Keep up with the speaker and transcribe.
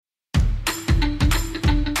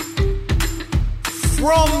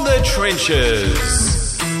From the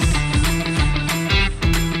trenches.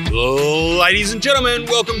 Ladies and gentlemen,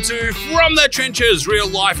 welcome to From the Trenches, real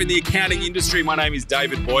life in the accounting industry. My name is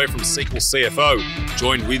David Boyer from SQL CFO.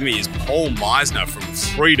 Joined with me is Paul Meisner from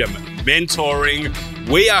Freedom Mentoring.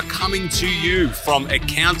 We are coming to you from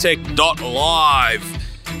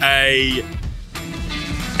Accountech.live, a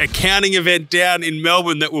accounting event down in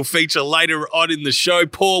Melbourne that will feature later on in the show.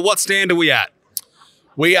 Paul, what stand are we at?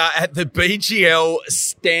 We are at the BGL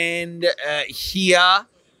stand here.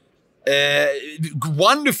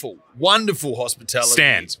 Wonderful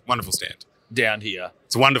hospitality. Wonderful stand. Down here.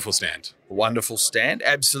 It's a wonderful stand. Wonderful stand,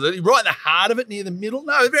 absolutely. Right in the heart of it, near the middle.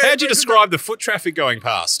 No, how'd you describe the foot traffic going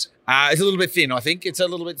past? It's a little bit thin, I think. It's a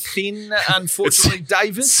little bit thin, unfortunately,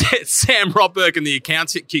 David. Sam Rotberg and the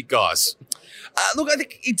Accounting Kit guys. Look, I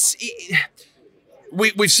think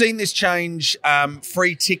we've seen this change.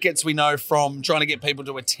 Free tickets, we know from trying to get people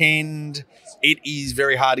to attend. It is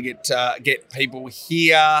very hard to get people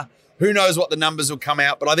here. Who knows what the numbers will come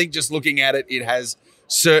out, but I think just looking at it, it has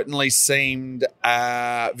certainly seemed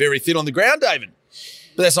very thin on the ground, David.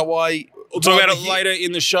 But that's not why. We'll talk about it later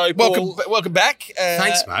in the show, Paul. Welcome back.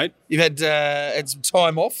 Thanks, mate. You've had some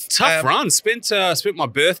time off. Tough run. Spent my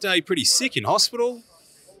birthday pretty sick in hospital.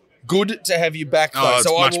 Good to have you back, though. It's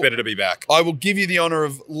much better to be back. I will give you the honour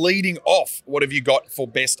of leading off. What have you got for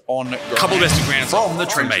best on ground? A couple of best on ground from the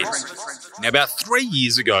trenches. Now, about 3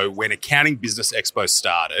 years ago, when Accounting Business Expo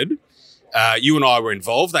started, you and I were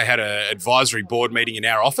involved. They had an advisory board meeting in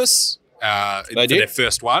our office for their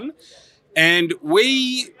first one. And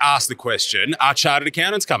we asked the question, are chartered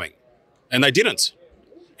accountants coming? And they didn't.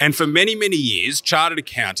 And for many, many years, chartered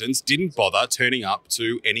accountants didn't bother turning up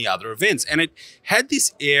to any other events. And it had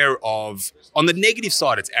this air of, on the negative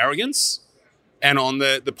side, it's arrogance. And on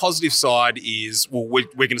the positive side is, well, we're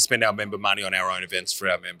going to spend our member money on our own events for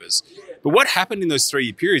our members. But what happened in those 3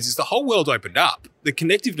 year periods is the whole world opened up. The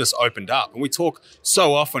connectiveness opened up. And we talk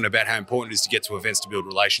so often about how important it is to get to events to build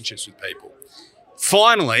relationships with people.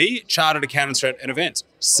 Finally, chartered accountants are at an event.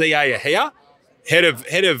 CA are here. Head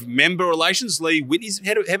of member relations, Lee Whitney's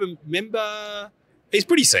head of member. He's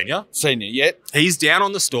pretty senior. Senior, yeah. He's down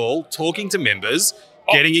on the stall talking to members,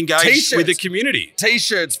 getting engaged with the community.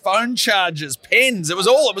 T-shirts, phone chargers, pens. It was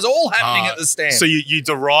all happening at the stand. So you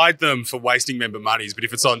deride them for wasting member monies, but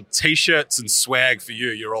if it's on T-shirts and swag for you,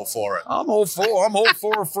 you're all for it. I'm all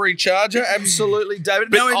for a free charger. Absolutely,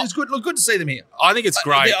 David. But it's good. Look, good to see them here. I think it's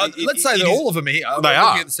great. Let's say that all of them are here. They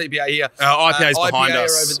are. Looking at the CPA here. IPA's behind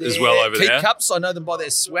us as well over there. Keep cups. I know them by their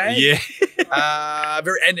swag. Yeah.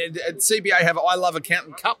 And CPA have I Love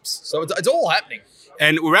Accountant cups. So it's all happening.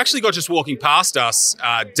 And we've actually got just walking past us,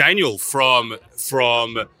 Daniel from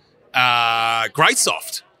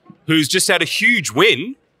Greatsoft, who's just had a huge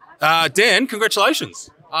win. Dan, congratulations.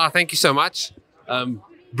 Thank you so much.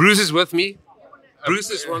 Bruce is with me. Bruce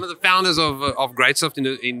is one of the founders of Greatsoft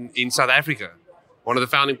in South Africa, one of the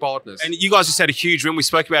founding partners. And you guys just had a huge win. We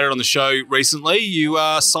spoke about it on the show recently. You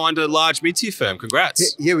signed a large mid-tier firm.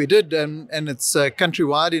 Congrats. Yeah, we did. And it's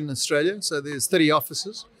countrywide in Australia. So there's 30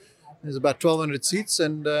 offices. There's about 1,200 seats,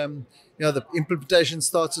 and the implementation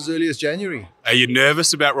starts as early as January. Are you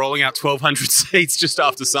nervous about rolling out 1,200 seats just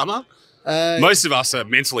after summer? Most of us are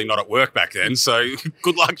mentally not at work back then, so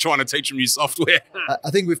good luck trying to teach them new software. I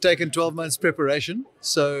think we've taken 12 months preparation.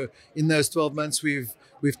 So in those 12 months, we've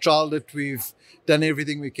trialed it, we've done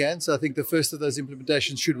everything we can. So I think the first of those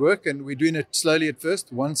implementations should work, and we're doing it slowly at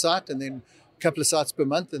first, one site, and then a couple of sites per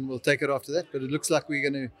month, and we'll take it after that. But it looks like we've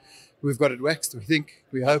got it waxed,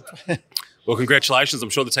 we hope. Well, congratulations. I'm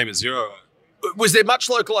sure the team at Xero. Was there much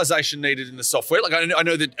localization needed in the software? Like I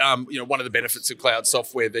know that one of the benefits of cloud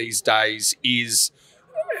software these days is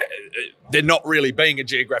there not really being a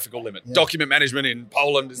geographical limit. Yeah. Document management in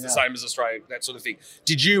Poland is the same as Australia, that sort of thing.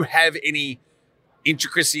 Did you have any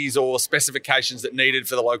intricacies or specifications that needed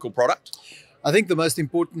for the local product? I think the most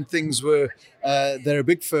important things were they're a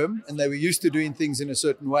big firm and they were used to doing things in a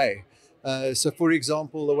certain way. So, for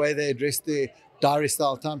example, the way they addressed their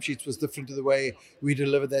diary-style timesheets was different to the way we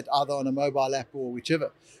deliver that either on a mobile app or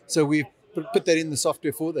whichever. So we put that in the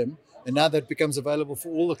software for them, and now that becomes available for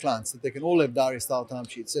all the clients, that they can all have diary-style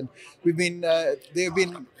timesheets. And there have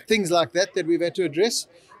been things like that we've had to address,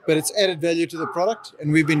 but it's added value to the product,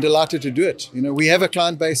 and we've been delighted to do it. We have a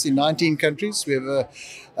client base in 19 countries. We have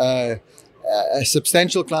a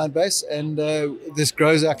substantial client base, and this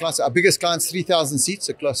grows our clients. Our biggest client's 3,000 seats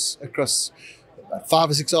across about 5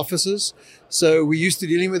 or 6 offices. So we're used to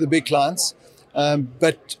dealing with the big clients.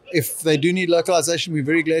 But if they do need localization, we're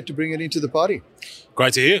very glad to bring it into the party.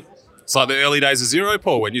 Great to hear. It's like the early days of Zero,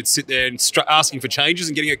 Paul, when you'd sit there and asking for changes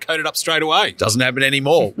and getting it coded up straight away. Doesn't happen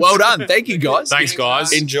anymore. Well done. Thank you, guys. Thanks,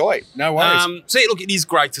 guys. Enjoy. No worries. So, look, it is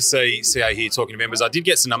great to see CA here talking to members. I did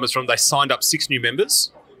get some numbers from them. They signed up 6 new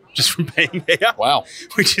members just from being there. Wow.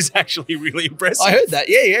 Which is actually really impressive. I heard that.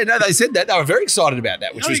 Yeah. No, they said that. They were very excited about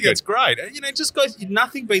that, which was good. That's great. It just goes,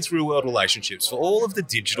 nothing beats real world relationships. For all of the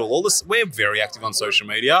digital, we're very active on social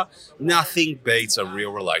media. Nothing beats a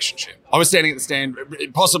real relationship. I was standing at the stand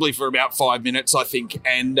possibly for about 5 minutes, I think,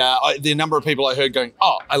 and the number of people I heard going,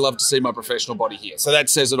 I love to see my professional body here. So that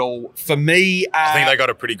says it all. For me... I think they got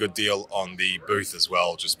a pretty good deal on the booth as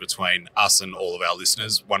well, just between us and all of our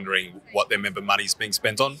listeners, wondering what their member money is being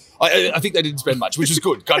spent on. I think they didn't spend much, which is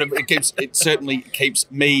good. It certainly keeps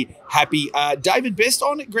me happy. David, best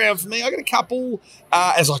on ground for me. I got a couple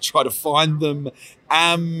as I try to find them.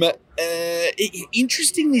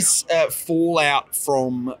 Interesting, this fallout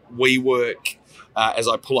from WeWork, as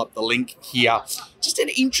I pull up the link here. Just an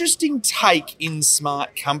interesting take in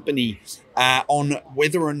Smart Company on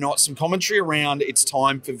whether or not some commentary around it's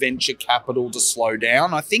time for venture capital to slow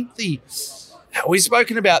down. I think we've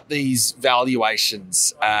spoken about these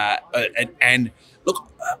valuations and look,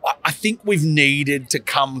 I think we've needed to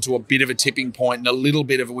come to a bit of a tipping point and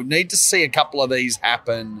we need to see a couple of these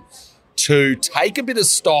happen to take a bit of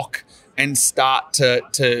stock and start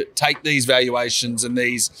to take these valuations and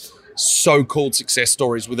these so-called success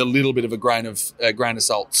stories with a little bit of a grain of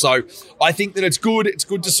salt. So I think that it's good. It's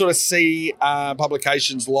good to sort of see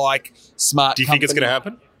publications like Smart Company. Do you think it's going to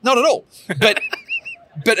happen? Not at all.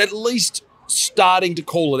 But at least starting to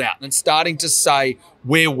call it out and starting to say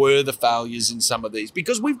where were the failures in some of these,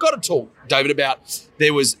 because we've got to talk, David, about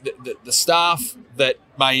there was the staff that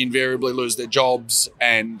may invariably lose their jobs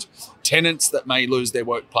and tenants that may lose their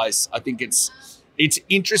workplace. I think it's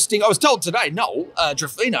interesting. I was told today, Noel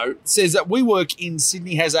Trefino says that WeWork in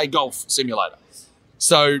Sydney has a golf simulator.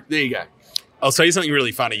 So there you go. I'll tell you something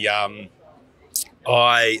really funny. There's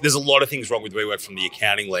a lot of things wrong with WeWork from the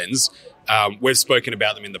accounting lens. We've spoken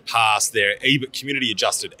about them in the past. Their EBIT, community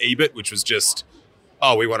adjusted EBIT, which was just,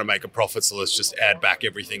 we want to make a profit, so let's just add back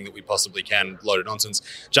everything that we possibly can, load of nonsense.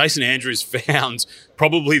 Jason Andrews found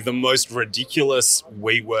probably the most ridiculous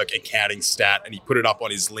WeWork accounting stat, and he put it up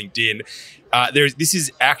on his LinkedIn.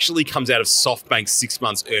 This actually comes out of SoftBank's 6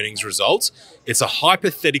 months earnings results. It's a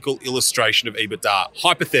hypothetical illustration of EBITDA.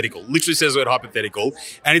 Hypothetical, literally says the word hypothetical,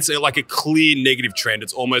 and it's like a clear negative trend.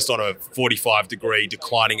 It's almost on a 45-degree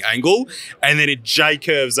declining angle, and then it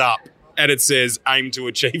J-curves up, and it says, aim to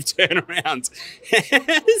achieve turnaround.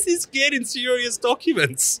 How does this get in serious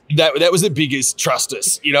documents? That was the biggest, trust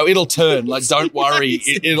us. It'll turn. Like, don't worry,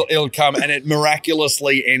 it'll come, and it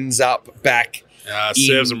miraculously ends up back.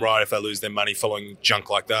 Serves them right if they lose their money following junk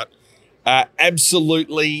like that.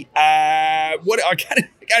 Absolutely. I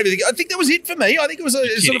think that was it for me. I think it was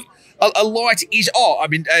a light ish.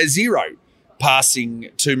 Zero passing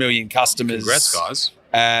 2 million customers. Congrats,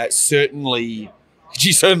 guys. Certainly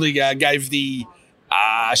gave the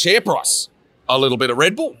share price a little bit of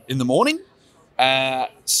Red Bull in the morning.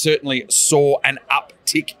 Certainly saw an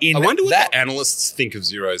uptick in that. I wonder what the analysts think of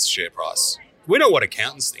Zero's share price. We know what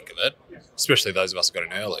accountants think of it, especially those of us who got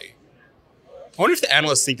in early. I wonder if the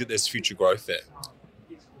analysts think that there's future growth there.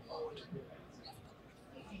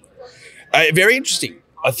 Very interesting.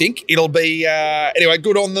 I think it'll be anyway.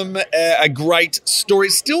 Good on them. A great story.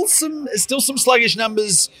 Still some sluggish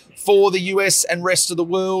numbers for the US and rest of the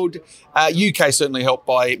world. UK certainly helped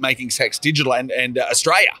by making Saks Digital and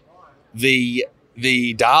Australia the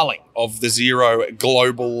darling of the Zero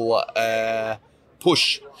global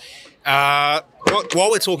push. While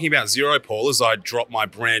we're talking about Zero, Paul, as I drop my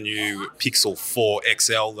brand new Pixel 4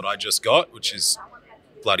 XL that I just got, which is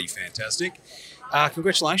bloody fantastic.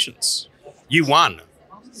 Congratulations. You won.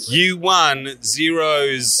 You won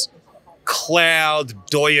Zero's Cloud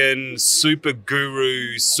Doyen Super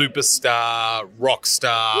Guru Superstar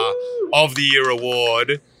Rockstar of the Year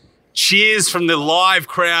award. Cheers from the live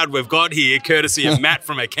crowd we've got here, courtesy of Matt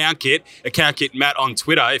from AccountKit. AccountKit Matt on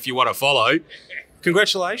Twitter if you want to follow.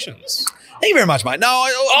 Congratulations. Thank you very much, mate. No,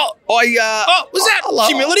 was that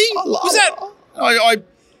humility?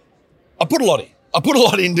 I put a lot in. I put a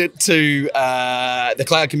lot into the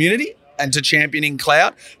cloud community and to championing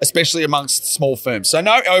cloud, especially amongst small firms. So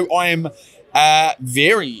no, I am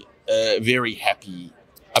very, very happy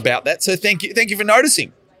about that. So thank you for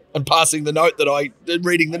noticing and reading the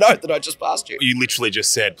note that I just passed you. You literally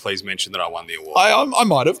just said, please mention that I won the award. I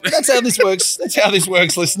might have. That's how this works. That's how this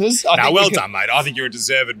works, listeners. Well done, mate. I think you're a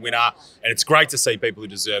deserved winner, and it's great to see people who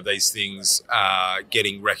deserve these things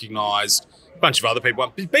getting recognised. A bunch of other people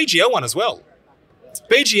won. BGL won as well.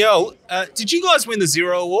 BGL, did you guys win the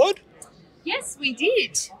Zero award? Yes, we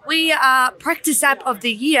did. We are Practice App of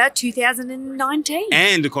the Year 2019.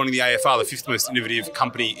 And according to the AFR, the 5th most innovative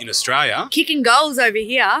company in Australia. Kicking goals over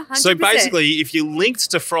here. 100%. So basically, if you linked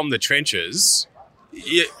to From the Trenches,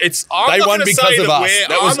 it's... They won because of us.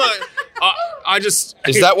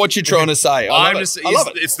 Is that what you're trying to say? I love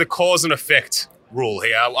it. It's the cause and effect rule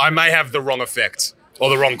here. I may have the wrong effect or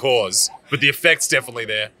the wrong cause, but the effect's definitely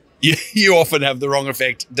there. You often have the wrong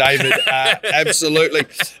effect, David. Absolutely.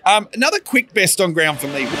 Another quick best on ground for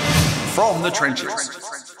me. From the Trenches.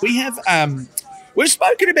 We have... We've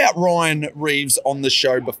spoken about Ryan Reeves on the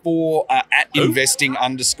show before at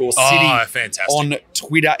investing_city fantastic. on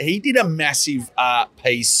Twitter. He did a massive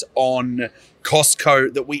piece on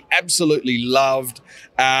Costco that we absolutely loved.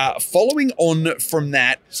 Following on from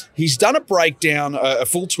that, he's done a breakdown, a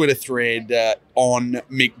full Twitter thread on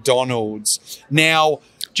McDonald's. Now...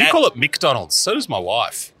 Do you call it McDonald's? So does my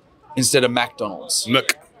wife. Instead of McDonald's.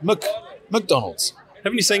 McDonald's.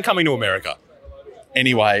 Haven't you seen Coming to America?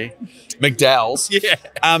 Anyway, McDowell's. Yeah.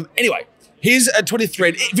 Anyway, here's a Twitter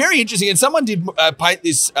thread. Very interesting. And someone did paint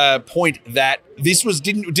this point that this was,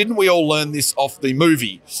 didn't we all learn this off the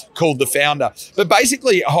movie called The Founder? But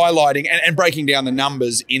basically highlighting and breaking down the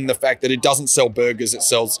numbers in the fact that it doesn't sell burgers, it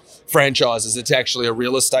sells franchises. It's actually a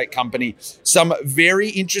real estate company. Some very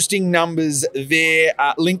interesting numbers there.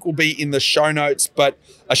 Link will be in the show notes, but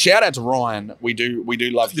a shout out to Ryan. We do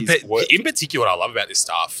love his work. In particular, what I love about this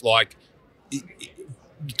stuff, like...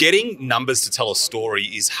 Getting numbers to tell a story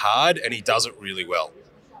is hard, and he does it really well.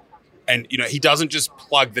 And, he doesn't just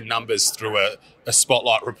plug the numbers through a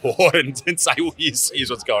spotlight report and say, well, here's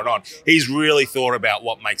what's going on. He's really thought about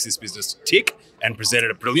what makes this business tick and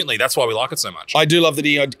presented it brilliantly. That's why we like it so much. I do love that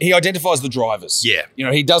he identifies the drivers. Yeah.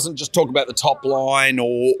 He doesn't just talk about the top line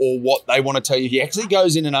or what they want to tell you. He actually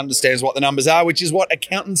goes in and understands what the numbers are, which is what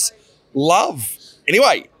accountants love.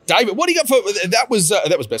 Anyway, David, what do you got for that? Was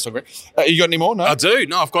best on ground. You got any more? No, I do.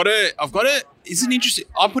 No, I've got it. It's an interesting.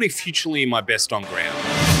 I'm putting Futurely in my best on ground.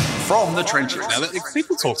 From the Trenches. Now, if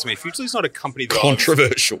people talk to me, Futurely is not a company that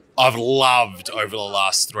controversial. I've loved over the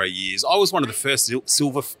last 3 years. I was one of the first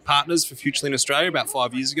silver partners for Futurely in Australia about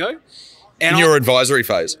 5 years ago. And in your advisory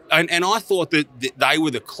phase. And I thought that they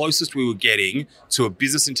were the closest we were getting to a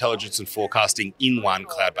business intelligence and forecasting in one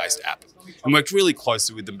cloud-based app. And worked really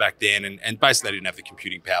closely with them back then, and basically they didn't have the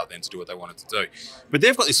computing power then to do what they wanted to do. But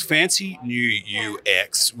they've got this fancy new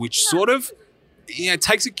UX, which sort of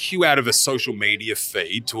takes a cue out of a social media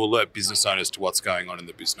feed to alert business owners to what's going on in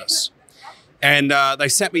the business. And they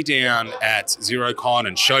sat me down at XeroCon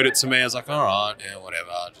and showed it to me. I was like, all right, yeah,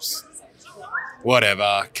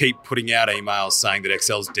 whatever. Keep putting out emails saying that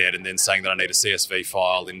Excel's dead and then saying that I need a CSV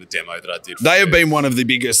file in the demo that I did. They have been one of the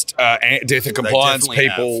biggest death of compliance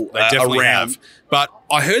people around. But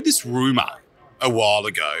I heard this rumor a while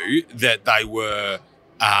ago that they were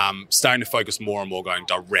starting to focus more and more going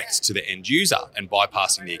direct to the end user and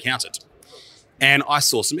bypassing the accountant. And I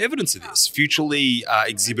saw some evidence of this. Futurely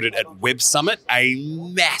exhibited at Web Summit, a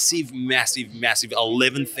massive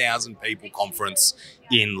 11,000 people conference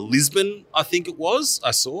in Lisbon, I think it was,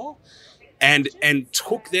 I saw, and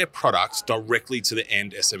took their product directly to the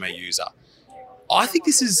end SME user. I think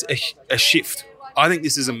this is a shift. I think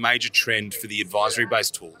this is a major trend for the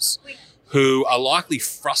advisory-based tools who are likely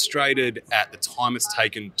frustrated at the time it's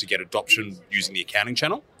taken to get adoption using the accounting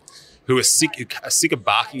channel, who are sick of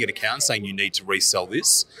barking at accountants saying you need to resell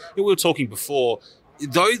this. And we were talking before,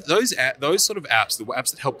 those sort of apps, the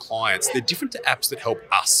apps that help clients, they're different to apps that help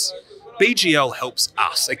us. BGL helps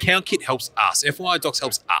us. AccountKit helps us. FYI Docs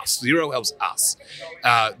helps us. Xero helps us.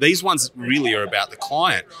 These ones really are about the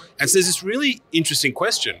client. And so there's this really interesting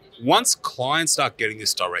question. Once clients start getting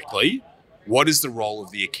this directly, what is the role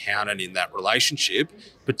of the accountant in that relationship,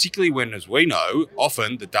 particularly when, as we know,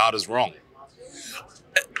 often the data's wrong?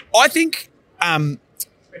 I think,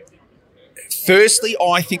 firstly,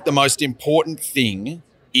 I think the most important thing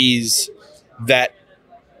is that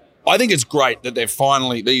I think it's great that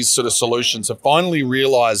these sort of solutions have finally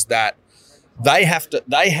realised that they have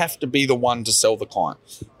to be the one to sell the client.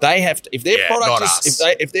 They have to, if their product is,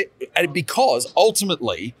 because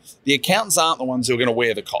ultimately the accountants aren't the ones who are going to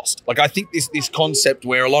wear the cost. Like I think this concept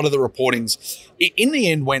where a lot of the reportings in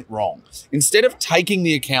the end went wrong. Instead of taking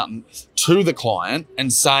the accountant to the client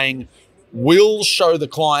and saying, we'll show the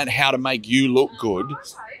client how to make you look good,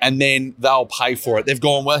 and then they'll pay for it. They've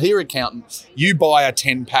gone, well, here, accountant, you buy a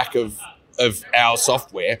 10-pack of our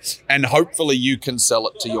software and hopefully you can sell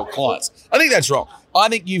it to your clients. I think that's wrong. I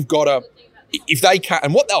think you've got to, if they can't,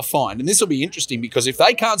 and what they'll find, and this will be interesting because if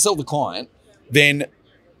they can't sell the client, then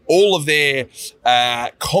all of their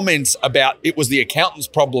comments about it was the accountant's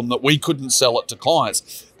problem that we couldn't sell it to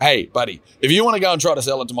clients. Hey, buddy, if you want to go and try to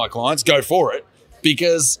sell it to my clients, go for it.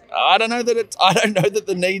 Because I don't know that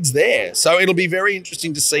the need's there. So it'll be very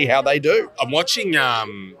interesting to see how they do. I'm watching.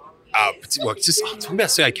 I'm talking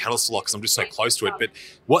about CA Catalyst a lot because I'm just so close to it. But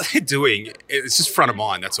what they're doing, it's just front of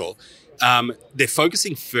mind. That's all. They're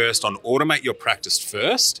focusing first on automate your practice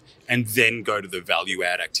first, and then go to the value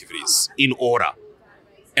add activities in order.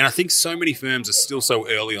 And I think so many firms are still so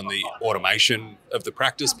early on the automation of the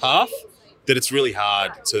practice path that it's really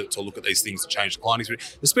hard to look at these things to change the client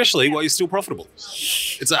experience, especially while you're still profitable.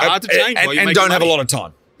 It's hard to change while you're and making don't have a money. lot of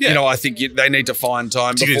time. Yeah. You know, I think they need to find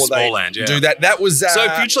time before they do that. That was so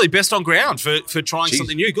futurely best on ground for trying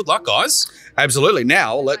something new. Good luck, guys. Absolutely.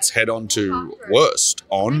 Now let's head on to worst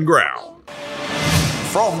on ground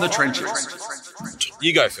from the trenches.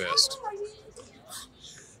 You go first.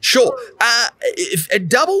 Sure. A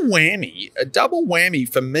double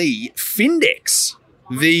whammy for me. Findex,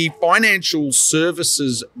 the financial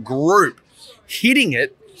services group, hitting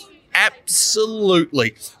it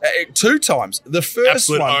absolutely 2 times. The first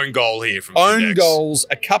Absolute one, own goal here from own Findex. goals,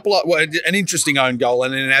 an interesting own goal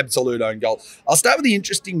and an absolute own goal. I'll start with the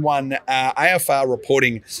interesting one. AFR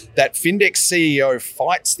reporting that Findex CEO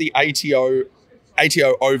fights the ATO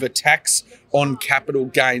over tax on capital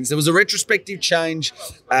gains. There was a retrospective change,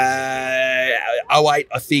 08, I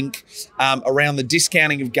think, around the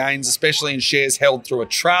discounting of gains, especially in shares held through a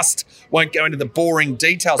trust. Won't go into the boring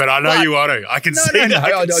details. But I know you want to. I can see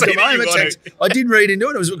that. I did read into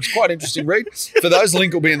it. It was quite an interesting read. For those,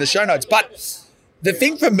 link will be in the show notes. But the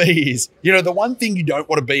thing for me is, the one thing you don't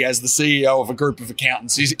want to be as the CEO of a group of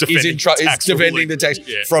accountants is defending the tax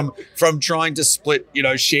from trying to split,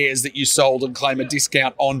 shares that you sold and claim a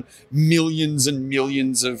discount on millions and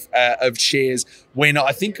millions of shares. When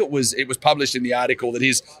I think it was published in the article that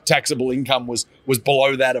his taxable income was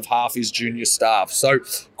below that of half his junior staff. So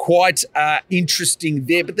quite interesting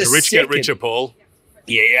there. But the rich get richer, Paul.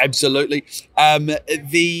 Yeah, absolutely.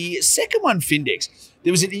 The second one, Findex.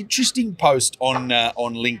 There was an interesting post on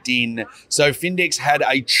LinkedIn. So Findex had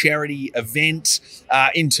a charity event,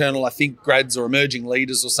 internal, I think, grads or emerging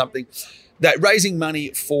leaders or something, that raising money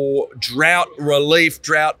for drought relief.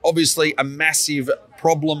 Drought, obviously a massive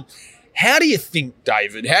problem. How do you think,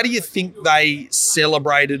 David? How do you think they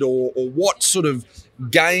celebrated or what sort of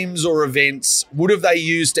games or events would have they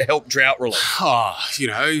used to help drought relief?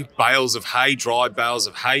 Bales of hay, dry bales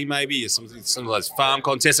of hay maybe, or some of those farm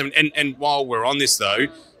contests. And while we're on this, though,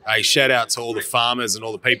 a shout out to all the farmers and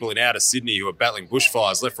all the people in outer Sydney who are battling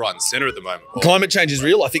bushfires left, right and centre at the moment. Paul. Climate change is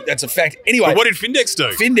real. I think that's a fact. Anyway. But what did Findex do?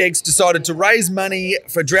 Findex decided to raise money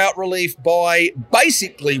for drought relief by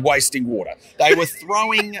basically wasting water. They were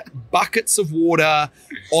throwing buckets of water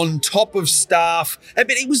on top of staff. But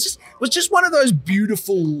it was just one of those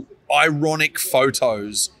beautiful, ironic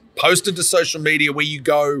photos posted to social media where you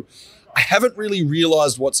go, I haven't really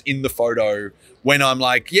realised what's in the photo when I'm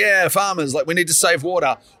like, yeah, farmers, we need to save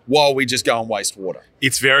water while we just go and waste water.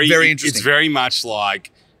 It's very interesting. It's very much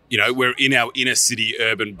like, we're in our inner city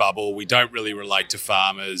urban bubble. We don't really relate to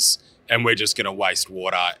farmers and we're just going to waste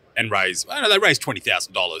water and they raised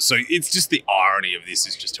 $20,000. So it's just the irony of this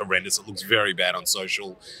is just horrendous. It looks very bad on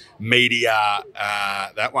social media,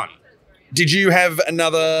 that one. Did you have any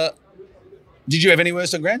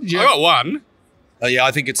worst on ground? I got one. Oh, yeah,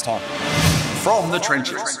 I think it's time. From the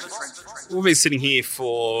trenches. We've been sitting here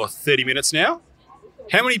for 30 minutes now.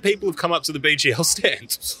 How many people have come up to the BGL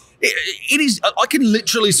stand? It is. I can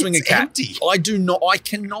literally swing a cat. Empty. I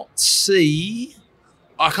cannot see.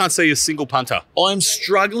 I can't see a single punter. I'm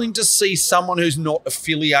struggling to see someone who's not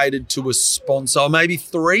affiliated to a sponsor. Maybe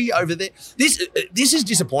 3 over there. This is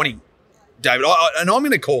disappointing, David. And I'm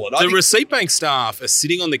going to call it. The Receipt Bank staff are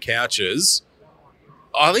sitting on the couches.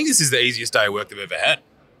 I think this is the easiest day of work they've ever had.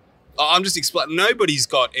 I'm just explaining. Nobody's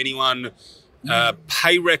got anyone.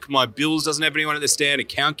 PayRec My Bills doesn't have anyone at the stand.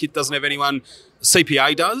 Account Kit doesn't have anyone.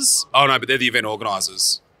 CPA does. Oh, no, but they're the event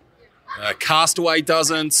organisers. Castaway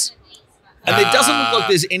doesn't. And there doesn't look like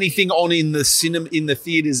there's anything on in the cinema, in the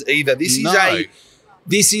theatres either. This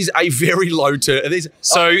is a very low turn. I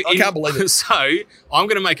can't believe it. So I'm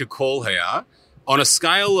going to make a call here. On a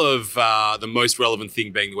scale of the most relevant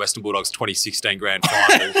thing being the Western Bulldogs 2016 Grand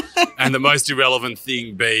Final and the most irrelevant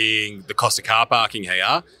thing being the cost of car parking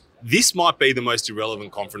here, this might be the most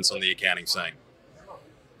irrelevant conference on the accounting scene.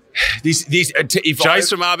 Jace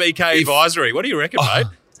from RBK Advisory, what do you reckon, mate?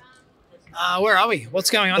 Where are we? What's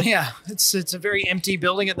going on here? It's a very empty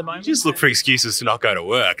building at the moment. Just look for excuses to not go to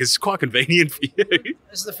work. It's quite convenient for you.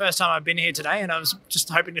 This is the first time I've been here today, and I was just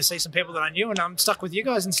hoping to see some people that I knew, and I'm stuck with you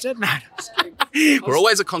guys instead, mate. We're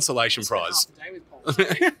always a consolation prize.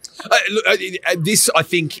 This, I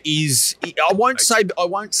think, is. I won't say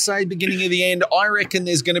beginning of the end. I reckon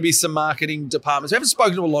there's going to be some marketing departments. We haven't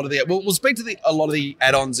spoken to a lot of the. We'll speak to a lot of the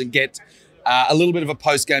add-ons and get a little bit of a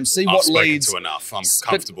post game. See what leads. To enough. I'm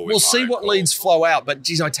comfortable with. We'll see what leads flow out. But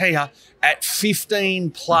geez, I tell you, at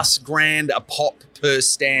 15 plus grand a pop per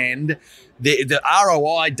stand, the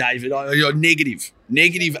ROI, David,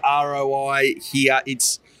 negative ROI here.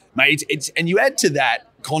 It's and you add to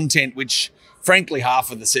that content which. Frankly,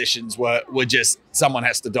 half of the sessions were just someone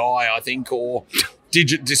has to die, I think, or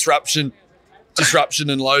disruption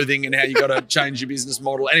and loathing and how you got to change your business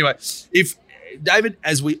model. Anyway, if David,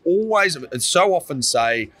 as we always so often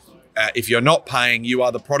say, if you're not paying, you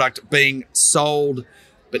are the product being sold,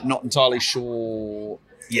 but not entirely sure.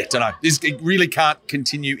 Yeah, don't know. This it really can't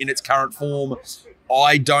continue in its current form.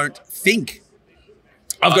 I don't think.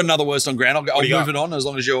 I've got another worst on ground. I'll move it on as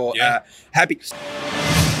long as you're happy.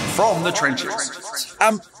 From the trenches.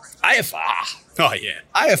 AFR. Oh, yeah.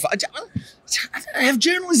 AFR. Have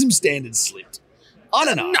journalism standards slipped? I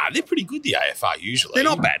don't know. No, they're pretty good, the AFR, usually. They're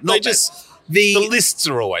not bad. The lists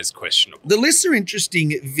are always questionable. The lists are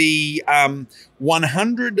interesting. The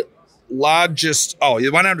 100 largest. Oh, the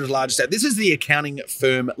 100 largest. This is the accounting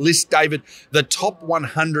firm list, David. The top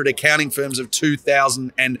 100 accounting firms of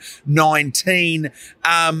 2019.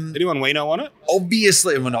 Anyone we know on it?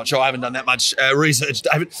 Obviously, we're not sure. I haven't done that much research,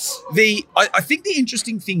 David. I think the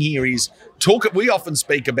interesting thing here is we often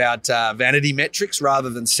speak about vanity metrics rather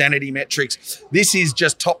than sanity metrics. This is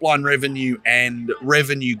just top line revenue and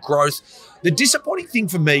revenue growth. The disappointing thing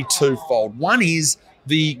for me, twofold. One is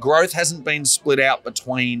the growth hasn't been split out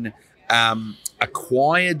between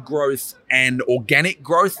acquired growth and organic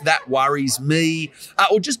growth. That worries me,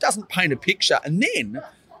 or just doesn't paint a picture. And then,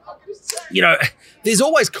 there's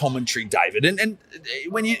always commentary, David. And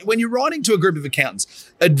when you're writing to a group of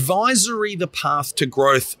accountants, advisory the path to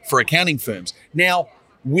growth for accounting firms. Now,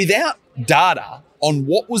 without data on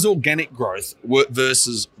what was organic growth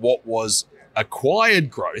versus what was acquired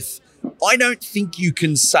growth, I don't think you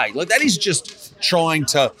can say. That is just trying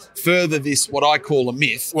to further this, what I call a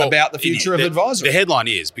myth about the future of advisory. The headline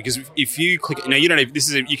is, because if you click, you don't have,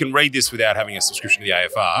 you can read this without having a subscription to the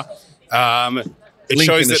AFR. It Link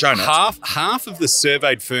shows in the show that notes. half of the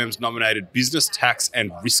surveyed firms nominated business tax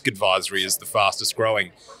and risk advisory as the fastest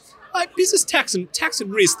growing. Business tax and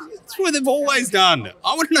risk, that's what they've always done.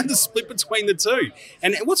 I want to know the split between the two.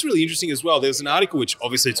 And what's really interesting as well, there's an article which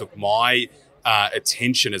obviously took my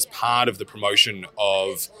attention as part of the promotion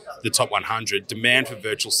of the top 100. Demand for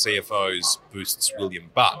virtual CFOs boosts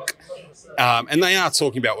William Buck. And they are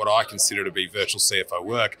talking about what I consider to be virtual CFO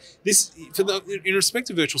work. In respect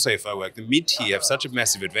to virtual CFO work, the mid-tier have such a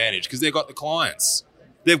massive advantage because they've got the clients.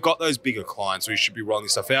 They've got those bigger clients who should be rolling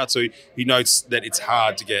this stuff out to. He notes that it's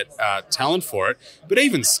hard to get talent for it. But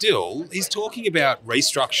even still, he's talking about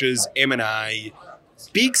restructures, M&A,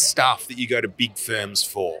 big stuff that you go to big firms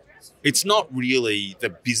for. It's not really the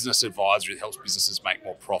business advisory that helps businesses make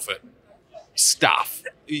more profit stuff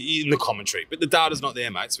in the commentary. But the data's not there,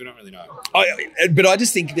 mate, so we don't really know. But I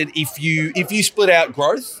just think that if you split out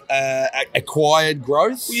growth, acquired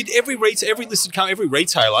growth... Every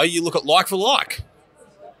retailer, you look at like for like.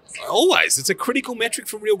 Always. It's a critical metric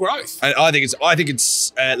for real growth. And I think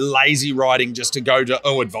it's lazy writing just to go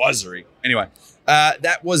to, advisory. Anyway,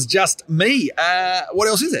 that was just me. What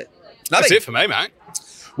else is it? Nothing. That's it for me, mate.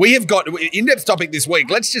 We have got in-depth topic this week.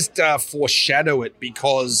 Let's just foreshadow it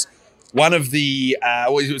because one of the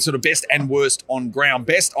sort of best and worst on ground,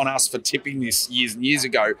 best on us for tipping this years and years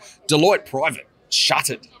ago, Deloitte Private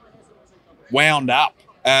shuttered, wound up.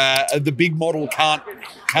 The big model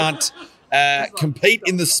can't compete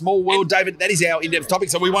in the small world, David. That is our in-depth topic,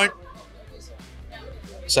 so we won't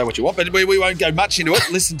say what you want, but we won't go much into it.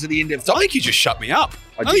 Listen to the in-depth topic. I think you just shut me up.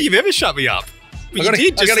 I don't think you've ever shut me up. I got to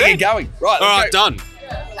get going. Right, all right, done.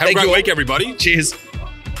 Have a great week, everybody. Cheers.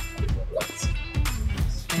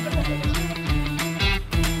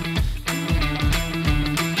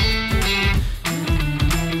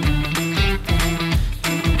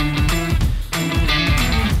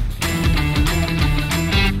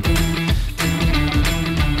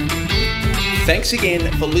 Thanks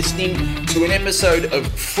again for listening to an episode of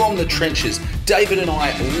From the Trenches. David and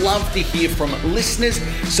I love to hear from listeners,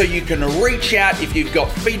 so you can reach out if you've got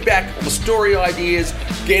feedback or story ideas,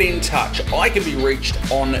 get in touch. I can be reached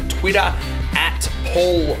on Twitter at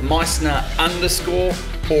Paul Meissner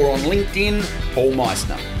 _ or on LinkedIn, Paul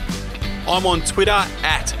Meissner. I'm on Twitter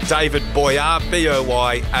at David Boyar,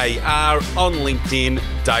 Boyar, on LinkedIn,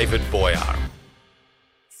 David Boyar.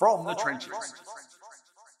 From the Trenches.